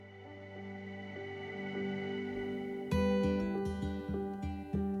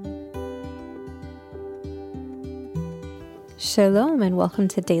Shalom and welcome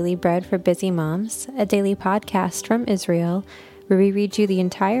to Daily Bread for Busy Moms, a daily podcast from Israel where we read you the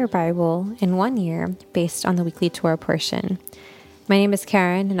entire Bible in 1 year based on the weekly Torah portion. My name is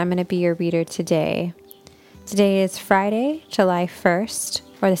Karen and I'm going to be your reader today. Today is Friday, July 1st,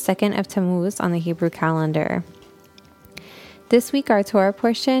 or the 2nd of Tammuz on the Hebrew calendar. This week our Torah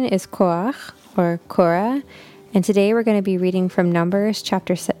portion is Korach, or Korah, and today we're going to be reading from Numbers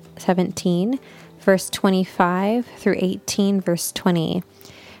chapter 17, verse 25 through 18, verse 20.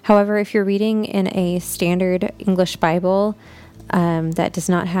 However, if you're reading in a standard English Bible that does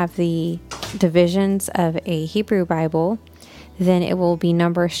not have the divisions of a Hebrew Bible, then it will be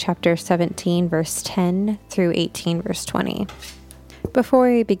Numbers chapter 17, verse 10 through 18, verse 20. Before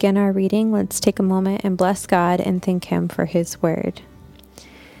we begin our reading, let's take a moment and bless God and thank Him for His word.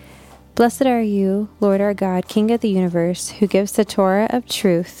 Blessed are you, Lord our God, King of the universe, who gives the Torah of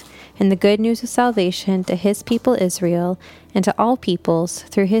truth and the good news of salvation to His people Israel and to all peoples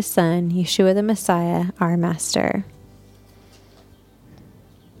through His Son, Yeshua the Messiah, our Master.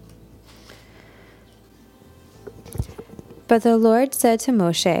 But the Lord said to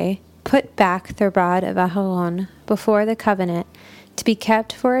Moshe, "Put back the rod of Aharon before the covenant, to be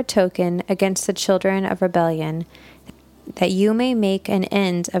kept for a token against the children of rebellion, that you may make an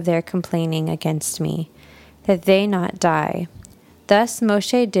end of their complaining against me, that they not die." Thus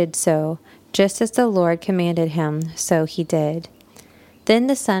Moshe did so, just as the Lord commanded him, so he did. Then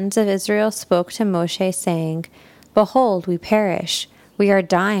the sons of Israel spoke to Moshe, saying, "Behold, we perish. We are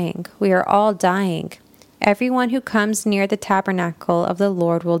dying. We are all dying. Everyone who comes near the tabernacle of the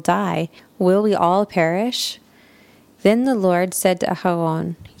Lord will die. Will we all perish?" Then the Lord said to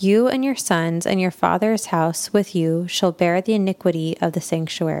Aharon, "You and your sons and your father's house with you shall bear the iniquity of the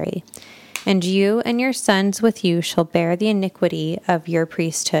sanctuary. And you and your sons with you shall bear the iniquity of your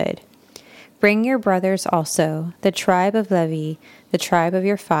priesthood. Bring your brothers also, the tribe of Levi, the tribe of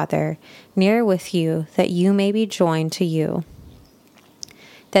your father, near with you, that you may be joined to you,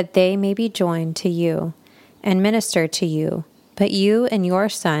 that they may be joined to you, and minister to you. But you and your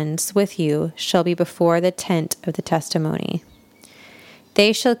sons with you shall be before the tent of the testimony.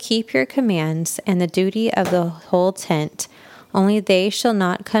 They shall keep your commands and the duty of the whole tent. Only they shall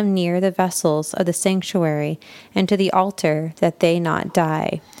not come near the vessels of the sanctuary and to the altar, that they not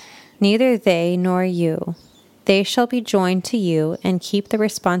die. Neither they nor you. They shall be joined to you and keep the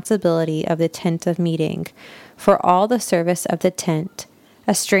responsibility of the tent of meeting, for all the service of the tent.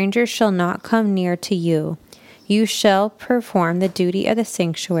 A stranger shall not come near to you. You shall perform the duty of the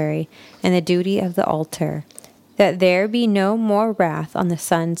sanctuary and the duty of the altar, that there be no more wrath on the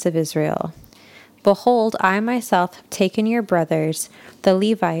sons of Israel. Behold, I myself have taken your brothers, the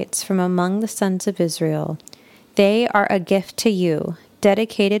Levites, from among the sons of Israel. They are a gift to you,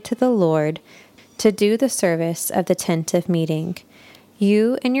 dedicated to the Lord, to do the service of the tent of meeting.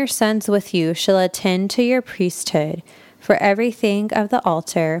 You and your sons with you shall attend to your priesthood, for everything of the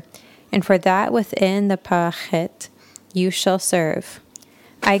altar, and for that within the parachet you shall serve.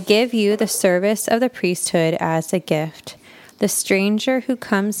 I give you the service of the priesthood as a gift. The stranger who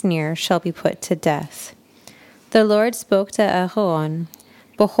comes near shall be put to death." The Lord spoke to Aharon,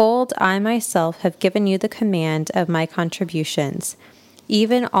 "Behold, I myself have given you the command of my contributions,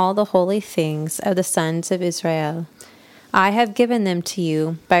 even all the holy things of the sons of Israel. I have given them to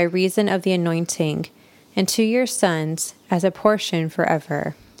you by reason of the anointing, and to your sons as a portion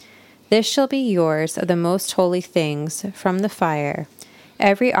forever. This shall be yours of the most holy things from the fire,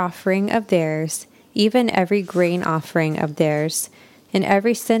 every offering of theirs, even every grain offering of theirs, and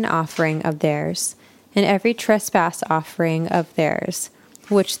every sin offering of theirs, and every trespass offering of theirs,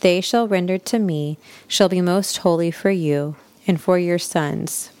 which they shall render to me, shall be most holy for you and for your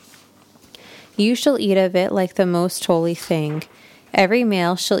sons. You shall eat of it like the most holy thing. Every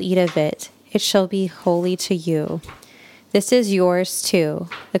male shall eat of it. It shall be holy to you. This is yours too,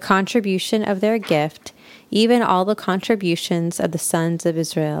 the contribution of their gift, even all the contributions of the sons of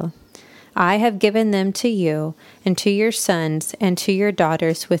Israel. I have given them to you, and to your sons, and to your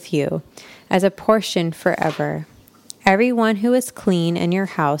daughters with you, as a portion forever. Everyone who is clean in your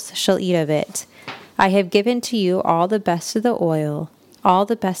house shall eat of it. I have given to you all the best of the oil, all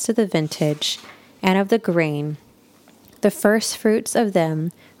the best of the vintage, and of the grain, the first fruits of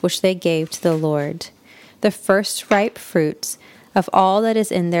them which they gave to the Lord, the first ripe fruits of all that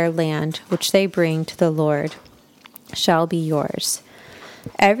is in their land which they bring to the Lord, shall be yours.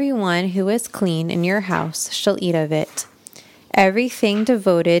 Everyone who is clean in your house shall eat of it. Everything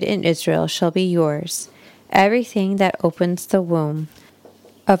devoted in Israel shall be yours, everything that opens the womb.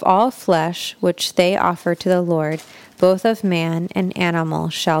 Of all flesh which they offer to the Lord, both of man and animal,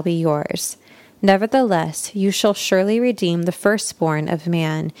 shall be yours. Nevertheless, you shall surely redeem the firstborn of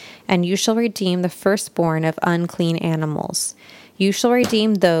man, and you shall redeem the firstborn of unclean animals. You shall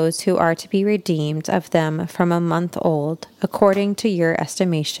redeem those who are to be redeemed of them from a month old, according to your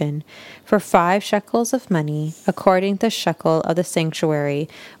estimation, for 5 shekels of money, according to the shekel of the sanctuary,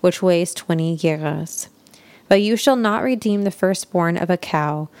 which weighs 20 gerahs. But you shall not redeem the firstborn of a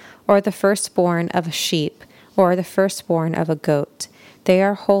cow, or the firstborn of a sheep, or the firstborn of a goat. They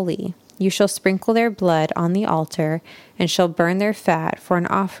are holy. You shall sprinkle their blood on the altar, and shall burn their fat for an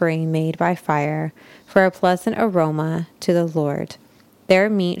offering made by fire, for a pleasant aroma to the Lord.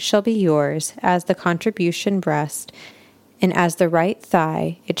 Their meat shall be yours, as the contribution breast, and as the right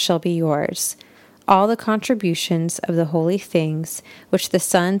thigh it shall be yours. All the contributions of the holy things which the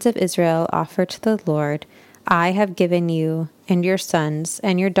sons of Israel offer to the Lord, I have given you, and your sons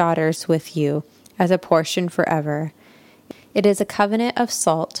and your daughters with you, as a portion forever. It is a covenant of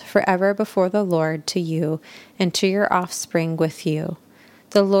salt forever before the Lord to you and to your offspring with you.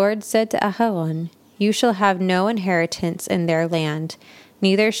 The Lord said to Aharon, You shall have no inheritance in their land,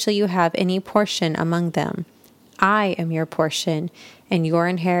 neither shall you have any portion among them. I am your portion and your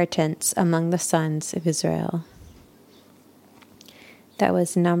inheritance among the sons of Israel. That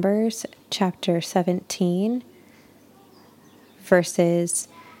was Numbers chapter 17, verses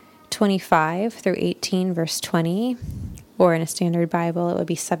 25 through 18, verse 20. Or in a standard Bible, it would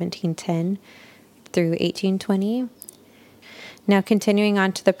be 17:10 through 18:20. Now, continuing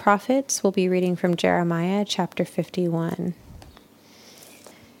on to the prophets, we'll be reading from Jeremiah chapter 51.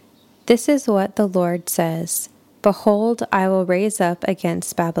 This is what the Lord says: Behold, I will raise up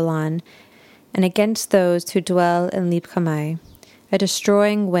against Babylon and against those who dwell in Libkamai a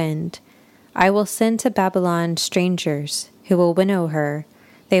destroying wind. I will send to Babylon strangers who will winnow her.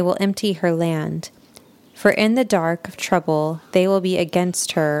 They will empty her land. For in the dark of trouble they will be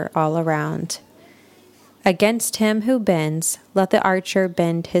against her all around. Against him who bends, let the archer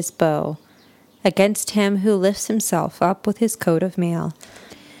bend his bow. Against him who lifts himself up with his coat of mail.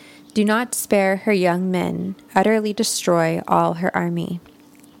 Do not spare her young men, utterly destroy all her army.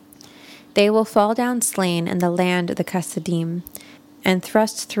 They will fall down slain in the land of the Chassidim, and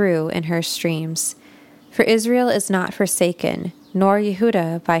thrust through in her streams. For Israel is not forsaken, nor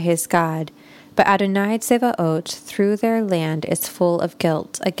Yehudah by his God, but Adonai Tsevaot through their land is full of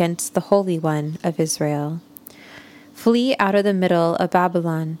guilt against the Holy One of Israel. Flee out of the middle of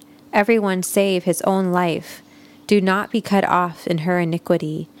Babylon, everyone save his own life. Do not be cut off in her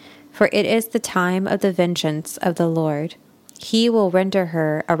iniquity, for it is the time of the vengeance of the Lord. He will render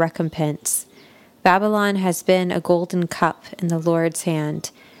her a recompense. Babylon has been a golden cup in the Lord's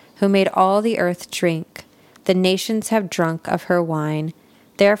hand, who made all the earth drink. The nations have drunk of her wine.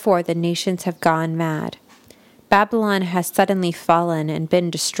 Therefore the nations have gone mad. Babylon has suddenly fallen and been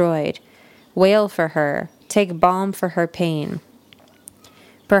destroyed. Wail for her, take balm for her pain.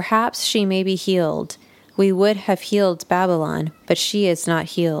 Perhaps she may be healed. We would have healed Babylon, but she is not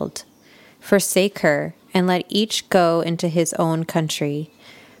healed. Forsake her, and let each go into his own country.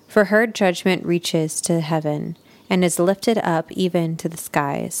 For her judgment reaches to heaven, and is lifted up even to the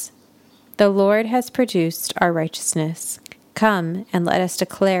skies. The Lord has produced our righteousness. Come, and let us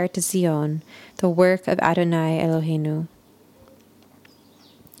declare to Zion the work of Adonai Eloheinu.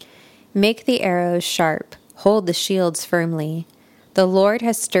 Make the arrows sharp, hold the shields firmly. The Lord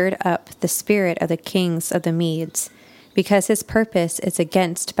has stirred up the spirit of the kings of the Medes, because his purpose is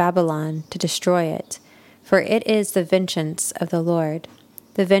against Babylon to destroy it. For it is the vengeance of the Lord,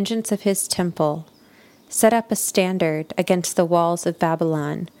 the vengeance of his temple. Set up a standard against the walls of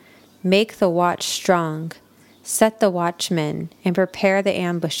Babylon. Make the watch strong. Set the watchmen, and prepare the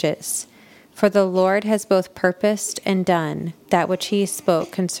ambushes. For the Lord has both purposed and done that which he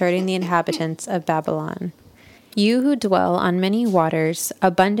spoke concerning the inhabitants of Babylon. You who dwell on many waters,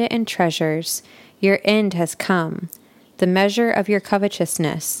 abundant in treasures, your end has come, the measure of your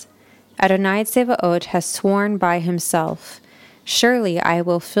covetousness. Adonai Tsevaot has sworn by himself, Surely I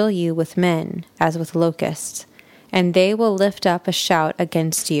will fill you with men, as with locusts, and they will lift up a shout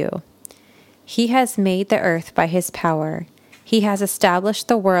against you. He has made the earth by his power. He has established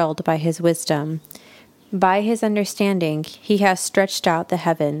the world by his wisdom. By his understanding he has stretched out the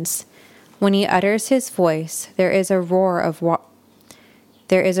heavens. When he utters his voice, there is a roar of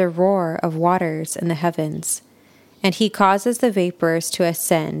waters in the heavens, and he causes the vapors to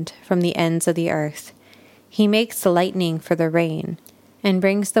ascend from the ends of the earth. He makes lightning for the rain, and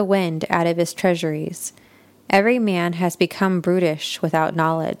brings the wind out of his treasuries. Every man has become brutish without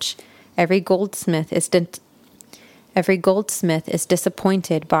knowledge. Every goldsmith is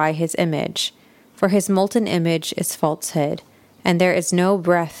disappointed by his image, for his molten image is falsehood, and there is no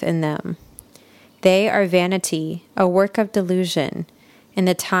breath in them. They are vanity, a work of delusion. In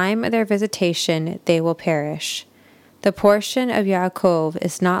the time of their visitation they will perish. The portion of Yaakov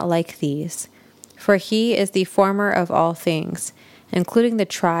is not like these, for he is the former of all things, including the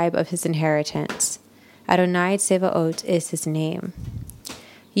tribe of his inheritance. Adonai Tsevaot is his name.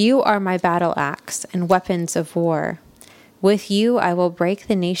 You are my battle axe and weapons of war. With you I will break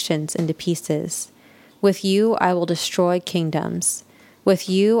the nations into pieces. With you I will destroy kingdoms. With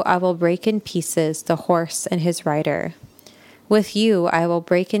you I will break in pieces the horse and his rider. With you I will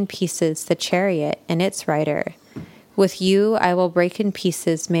break in pieces the chariot and its rider. With you I will break in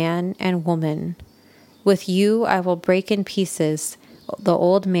pieces man and woman. With you I will break in pieces the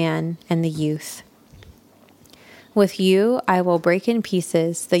old man and the youth. With you I will break in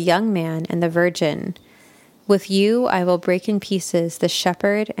pieces the young man and the virgin. With you I will break in pieces the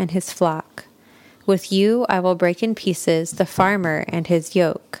shepherd and his flock. With you I will break in pieces the farmer and his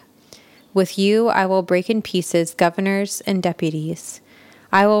yoke. With you I will break in pieces governors and deputies.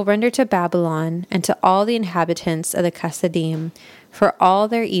 I will render to Babylon and to all the inhabitants of the Chassidim for all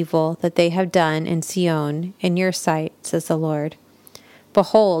their evil that they have done in Zion in your sight, says the Lord.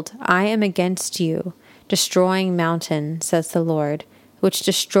 Behold, I am against you, destroying mountain, says the Lord, which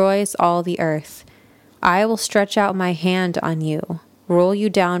destroys all the earth. I will stretch out my hand on you, roll you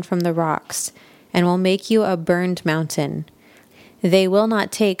down from the rocks, and will make you a burned mountain. They will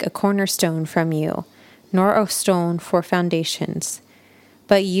not take a cornerstone from you, nor a stone for foundations.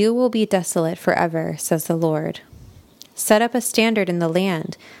 But you will be desolate forever, says the Lord. Set up a standard in the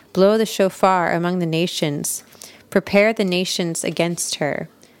land, blow the shofar among the nations, prepare the nations against her.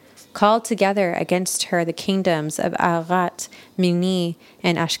 Call together against her the kingdoms of Arat, Mini,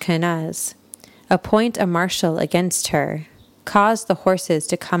 and Ashkenaz. Appoint a marshal against her. Cause the horses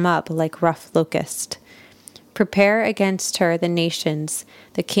to come up like rough locust. Prepare against her the nations,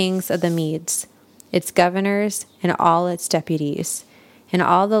 the kings of the Medes, its governors and all its deputies, and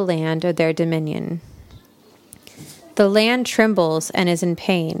all the land of their dominion. The land trembles and is in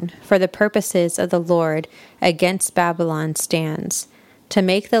pain, for the purposes of the Lord against Babylon stands, to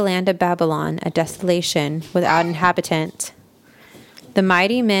make the land of Babylon a desolation without inhabitant. The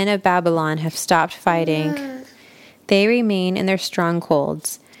mighty men of Babylon have stopped fighting. They remain in their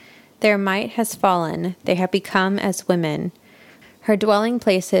strongholds. Their might has fallen. They have become as women. Her dwelling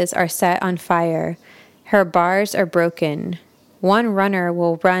places are set on fire. Her bars are broken. One runner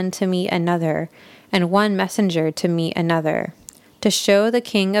will run to meet another, and one messenger to meet another, to show the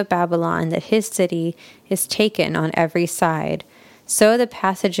king of Babylon that his city is taken on every side. So the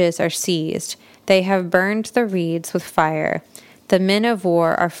passages are seized. They have burned the reeds with fire. The men of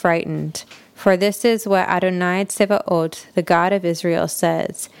war are frightened. For this is what Adonai Tsevaot, the God of Israel,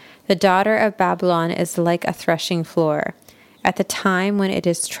 says. The daughter of Babylon is like a threshing floor. At the time when it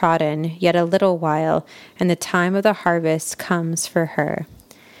is trodden, yet a little while, and the time of the harvest comes for her.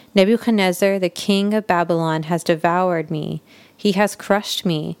 Nebuchadnezzar, the king of Babylon, has devoured me. He has crushed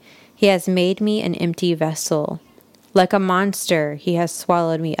me. He has made me an empty vessel. Like a monster, he has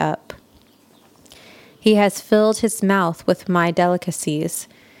swallowed me up. He has filled his mouth with my delicacies.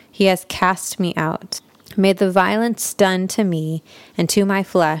 He has cast me out. May the violence done to me and to my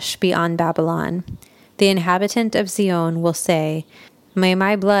flesh be on Babylon. The inhabitant of Zion will say, may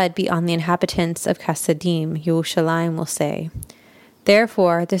my blood be on the inhabitants of Chassidim, Yerushalayim will say.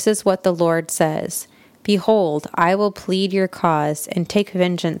 Therefore, this is what the Lord says. Behold, I will plead your cause and take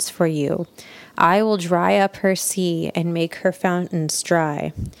vengeance for you. I will dry up her sea and make her fountains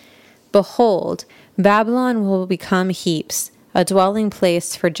dry. Behold, Babylon will become heaps, a dwelling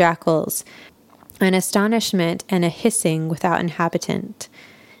place for jackals, an astonishment and a hissing without inhabitant.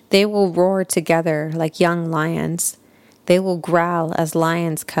 They will roar together like young lions. They will growl as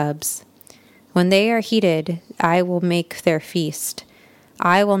lions' cubs. When they are heated, I will make their feast.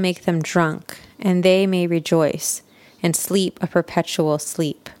 I will make them drunk, and they may rejoice, and sleep a perpetual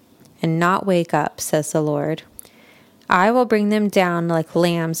sleep, and not wake up, says the Lord. I will bring them down like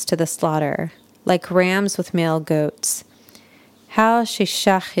lambs to the slaughter, like rams with male goats. How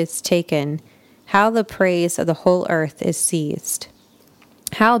Sheshach is taken, how the praise of the whole earth is seized.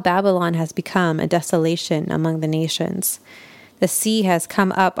 How Babylon has become a desolation among the nations. The sea has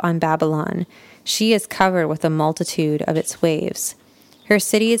come up on Babylon. She is covered with a multitude of its waves. Her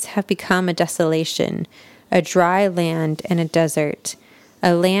cities have become a desolation, a dry land and a desert,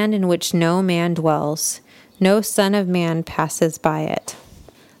 a land in which no man dwells. No son of man passes by it.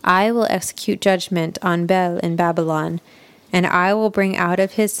 I will execute judgment on Bel in Babylon, and I will bring out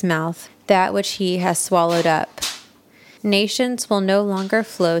of his mouth that which he has swallowed up. Nations will no longer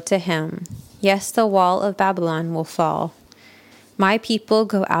flow to him. Yes, the wall of Babylon will fall. My people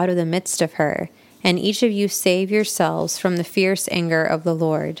go out of the midst of her, and each of you save yourselves from the fierce anger of the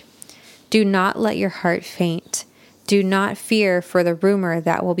Lord. Do not let your heart faint. Do not fear for the rumor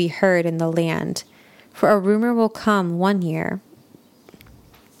that will be heard in the land. For a rumor will come 1 year,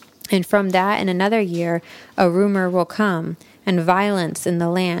 and from that in another year a rumor will come, and violence in the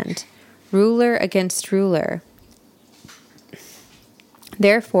land, ruler against ruler.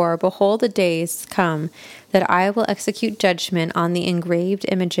 Therefore, behold, the days come that I will execute judgment on the engraved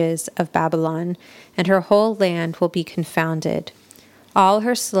images of Babylon, and her whole land will be confounded. All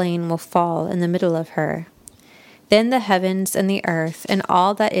her slain will fall in the middle of her. Then the heavens and the earth and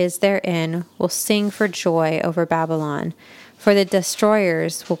all that is therein will sing for joy over Babylon, for the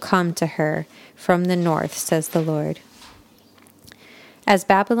destroyers will come to her from the north, says the Lord. As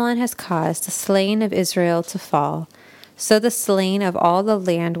Babylon has caused the slain of Israel to fall, so the slain of all the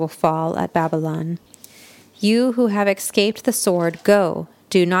land will fall at Babylon. You who have escaped the sword, go,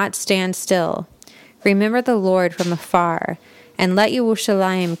 do not stand still. Remember the Lord from afar, and let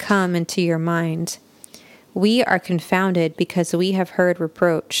Yerushalayim come into your mind. We are confounded because we have heard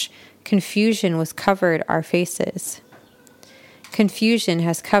reproach. Confusion has covered our faces. Confusion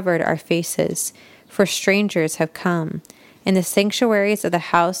has covered our faces, for strangers have come in the sanctuaries of the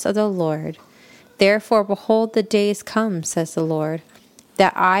house of the Lord. Therefore, behold, the days come, says the Lord,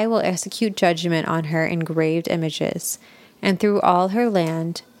 that I will execute judgment on her engraved images, and through all her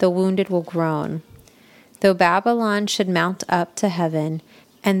land the wounded will groan. Though Babylon should mount up to heaven,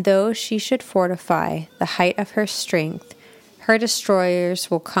 and though she should fortify the height of her strength, her destroyers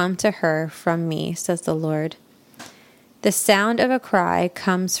will come to her from me, says the Lord. The sound of a cry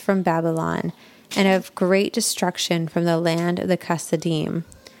comes from Babylon, and of great destruction from the land of the Chassidim.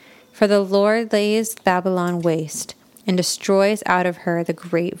 For the Lord lays Babylon waste, and destroys out of her the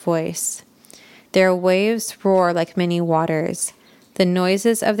great voice. Their waves roar like many waters. The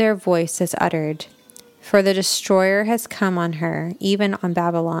noises of their voice is uttered. For the destroyer has come on her, even on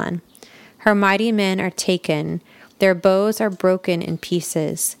Babylon. Her mighty men are taken. Their bows are broken in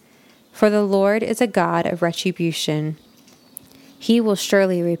pieces. For the Lord is a God of retribution. He will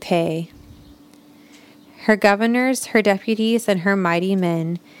surely repay. Her governors, her deputies, and her mighty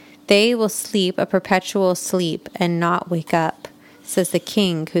men, they will sleep a perpetual sleep and not wake up, says the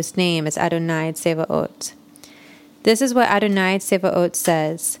King, whose name is Adonai Tsevaot. This is what Adonai Tsevaot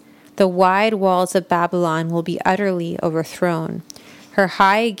says. The wide walls of Babylon will be utterly overthrown. Her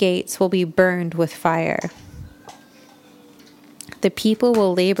high gates will be burned with fire. The people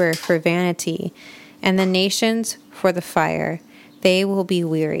will labor for vanity, and the nations for the fire. They will be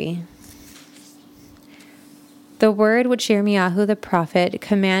weary. The word which Yirmiyahu the prophet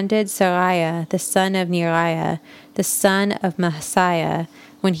commanded Seraiah the son of Neriah, the son of Mahseiah,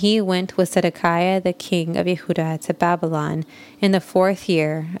 when he went with Zedekiah the king of Yehudah to Babylon in the 4th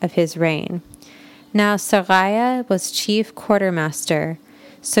year of his reign. Now Seraiah was chief quartermaster.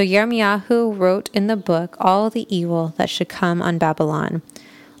 So Yirmiyahu wrote in the book all the evil that should come on Babylon,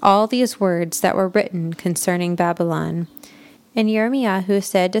 all these words that were written concerning Babylon. And Yirmiyahu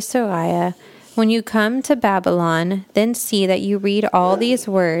said to Seraiah, when you come to Babylon, then see that you read all these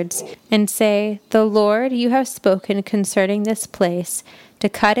words, and say, the Lord, you have spoken concerning this place, to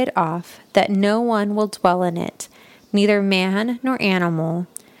cut it off, that no one will dwell in it, neither man nor animal,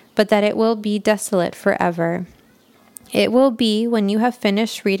 but that it will be desolate forever. It will be, when you have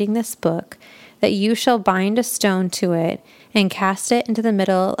finished reading this book, that you shall bind a stone to it, and cast it into the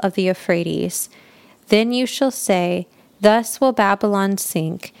middle of the Euphrates. Then you shall say, thus will Babylon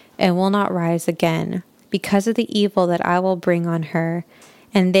sink, and will not rise again, because of the evil that I will bring on her,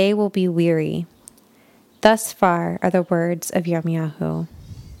 and they will be weary. Thus far are the words of Yirmiyahu.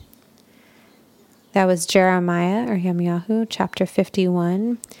 That was Jeremiah, or Yirmiyahu, chapter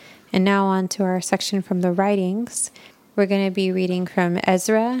 51. And now on to our section from the writings. We're going to be reading from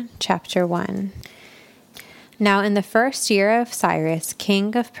Ezra, chapter 1. Now in the 1st year of Cyrus,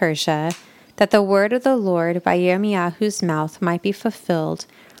 king of Persia, that the word of the Lord by Yirmiyahu's mouth might be fulfilled,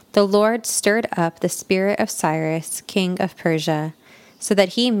 the Lord stirred up the spirit of Cyrus, king of Persia, so that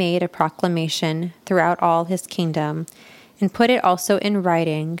he made a proclamation throughout all his kingdom, and put it also in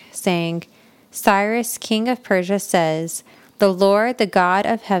writing, saying, Cyrus, king of Persia, says, the Lord, the God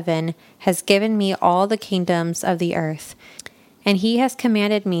of heaven, has given me all the kingdoms of the earth, and he has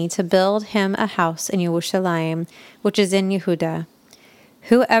commanded me to build him a house in Yerushalayim, which is in Yehudah.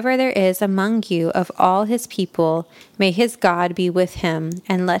 Whoever there is among you of all his people, may his God be with him,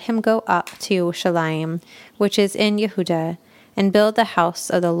 and let him go up to Yerushalayim, which is in Yehudah, and build the house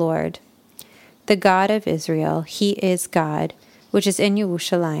of the Lord. The God of Israel, he is God, which is in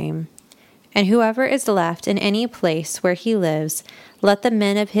Yerushalayim. And whoever is left in any place where he lives, let the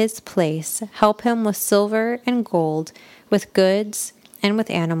men of his place help him with silver and gold, with goods and with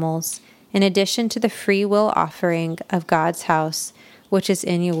animals, in addition to the free will offering of God's house, which is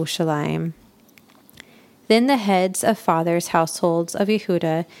in Yerushalayim. Then the heads of fathers' households of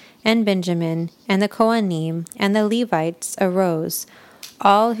Yehuda and Benjamin, and the Kohanim, and the Levites arose,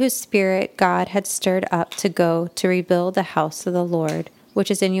 all whose spirit God had stirred up to go to rebuild the house of the Lord, which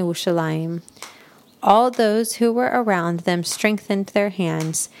is in Yerushalayim. All those who were around them strengthened their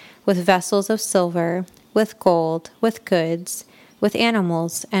hands with vessels of silver, with gold, with goods, with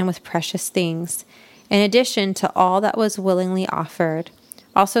animals, and with precious things, in addition to all that was willingly offered.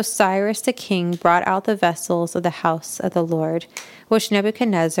 Also Cyrus the king brought out the vessels of the house of the Lord, which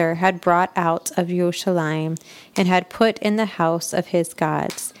Nebuchadnezzar had brought out of Jerusalem, and had put in the house of his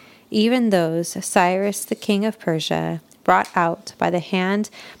gods. Even those Cyrus the king of Persia brought out by the hand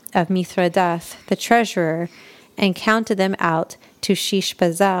of Mithridates the treasurer, and counted them out to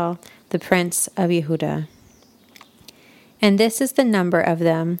Sheshbazzar the prince of Yehuda. And this is the number of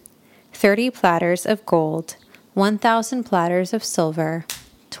them: 30 platters of gold, 1,000 platters of silver,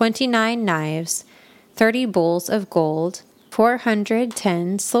 29 knives, 30 bowls of gold,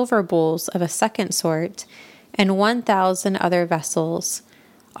 410 silver bowls of a second sort, and 1,000 other vessels.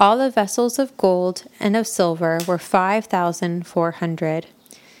 All the vessels of gold and of silver were 5,400.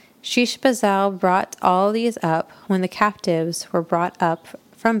 Sheshbazzar brought all these up when the captives were brought up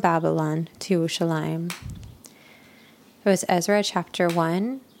from Babylon to Jerusalem. It was Ezra chapter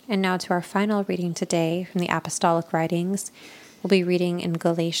 1, and now to our final reading today from the Apostolic Writings. We'll be reading in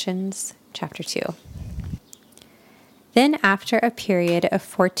Galatians chapter 2. Then after a period of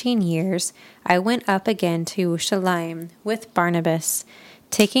 14 years, I went up again to Jerusalem with Barnabas,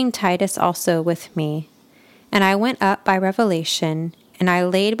 taking Titus also with me. And I went up by revelation, and I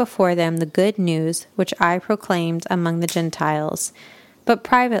laid before them the good news which I proclaimed among the Gentiles, but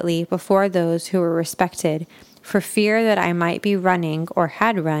privately before those who were respected, for fear that I might be running, or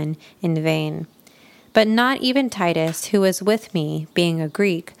had run, in vain. But not even Titus, who was with me, being a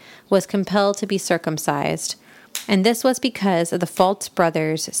Greek, was compelled to be circumcised. And this was because of the false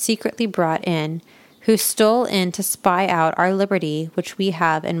brothers secretly brought in, who stole in to spy out our liberty which we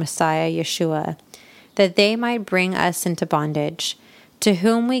have in Messiah Yeshua, that they might bring us into bondage, to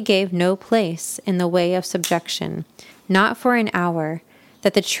whom we gave no place in the way of subjection, not for an hour,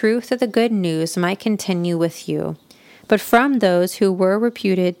 that the truth of the good news might continue with you. But from those who were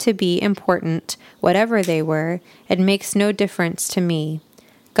reputed to be important, whatever they were, it makes no difference to me.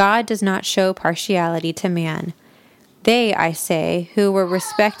 God does not show partiality to man. They, I say, who were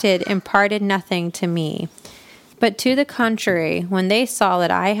respected imparted nothing to me. But to the contrary, when they saw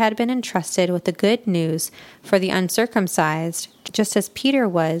that I had been entrusted with the good news for the uncircumcised, just as Peter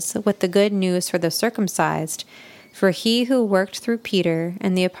was with the good news for the circumcised, for he who worked through Peter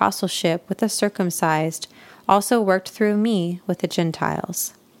and the apostleship with the circumcised also worked through me with the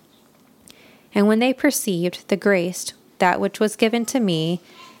Gentiles. And when they perceived the grace that which was given to me,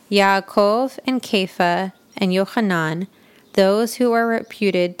 Yaakov and Kepha and Yochanan, those who were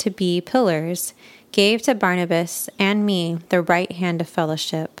reputed to be pillars, gave to Barnabas and me the right hand of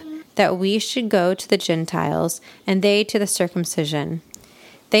fellowship, that we should go to the Gentiles, and they to the circumcision.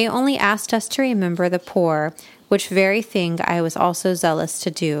 They only asked us to remember the poor, which very thing I was also zealous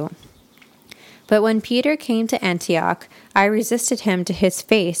to do. But when Peter came to Antioch, I resisted him to his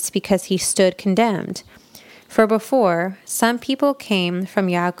face, because he stood condemned. For before, some people came from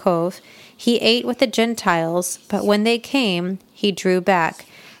Yaakov. He ate with the Gentiles, but when they came, he drew back,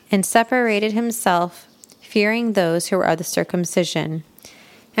 and separated himself, fearing those who were of the circumcision.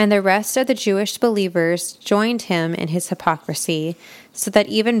 And the rest of the Jewish believers joined him in his hypocrisy, so that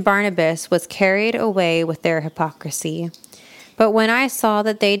even Barnabas was carried away with their hypocrisy. But when I saw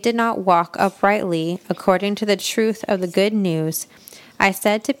that they did not walk uprightly according to the truth of the good news, I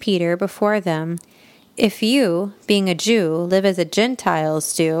said to Peter before them, If you, being a Jew, live as the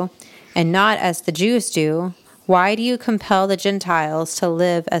Gentiles do, and not as the Jews do, why do you compel the Gentiles to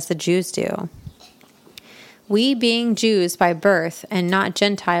live as the Jews do? We being Jews by birth and not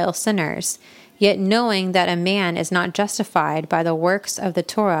Gentile sinners, yet knowing that a man is not justified by the works of the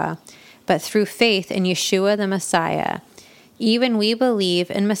Torah, but through faith in Yeshua the Messiah. Even we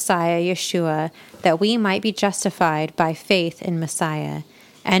believe in Messiah Yeshua, that we might be justified by faith in Messiah,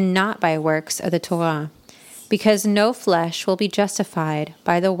 and not by works of the Torah. Because no flesh will be justified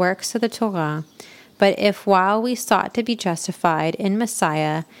by the works of the Torah, but if while we sought to be justified in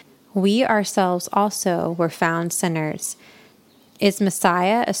Messiah, we ourselves also were found sinners. Is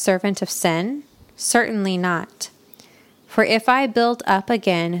Messiah a servant of sin? Certainly not. For if I build up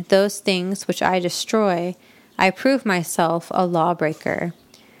again those things which I destroy, I prove myself a lawbreaker.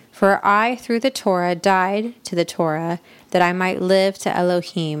 For I, through the Torah, died to the Torah, that I might live to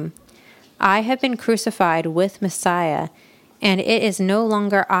Elohim. I have been crucified with Messiah, and it is no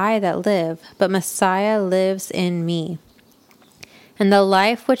longer I that live, but Messiah lives in me. And the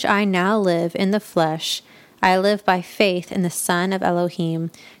life which I now live in the flesh, I live by faith in the Son of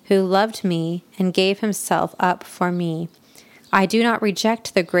Elohim, who loved me and gave himself up for me. I do not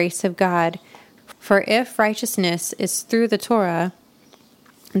reject the grace of God, for if righteousness is through the Torah,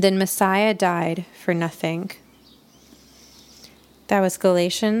 then Messiah died for nothing. That was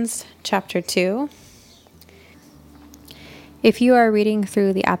Galatians chapter 2. If you are reading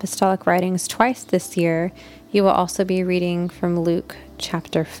through the apostolic writings twice this year, you will also be reading from Luke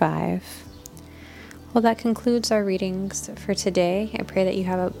chapter 5. Well, that concludes our readings for today. I pray that you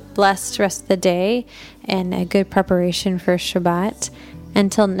have a blessed rest of the day and a good preparation for Shabbat.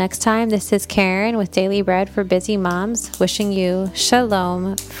 Until next time, this is Karen with Daily Bread for Busy Moms, wishing you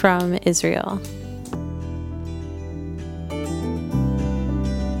Shalom from Israel.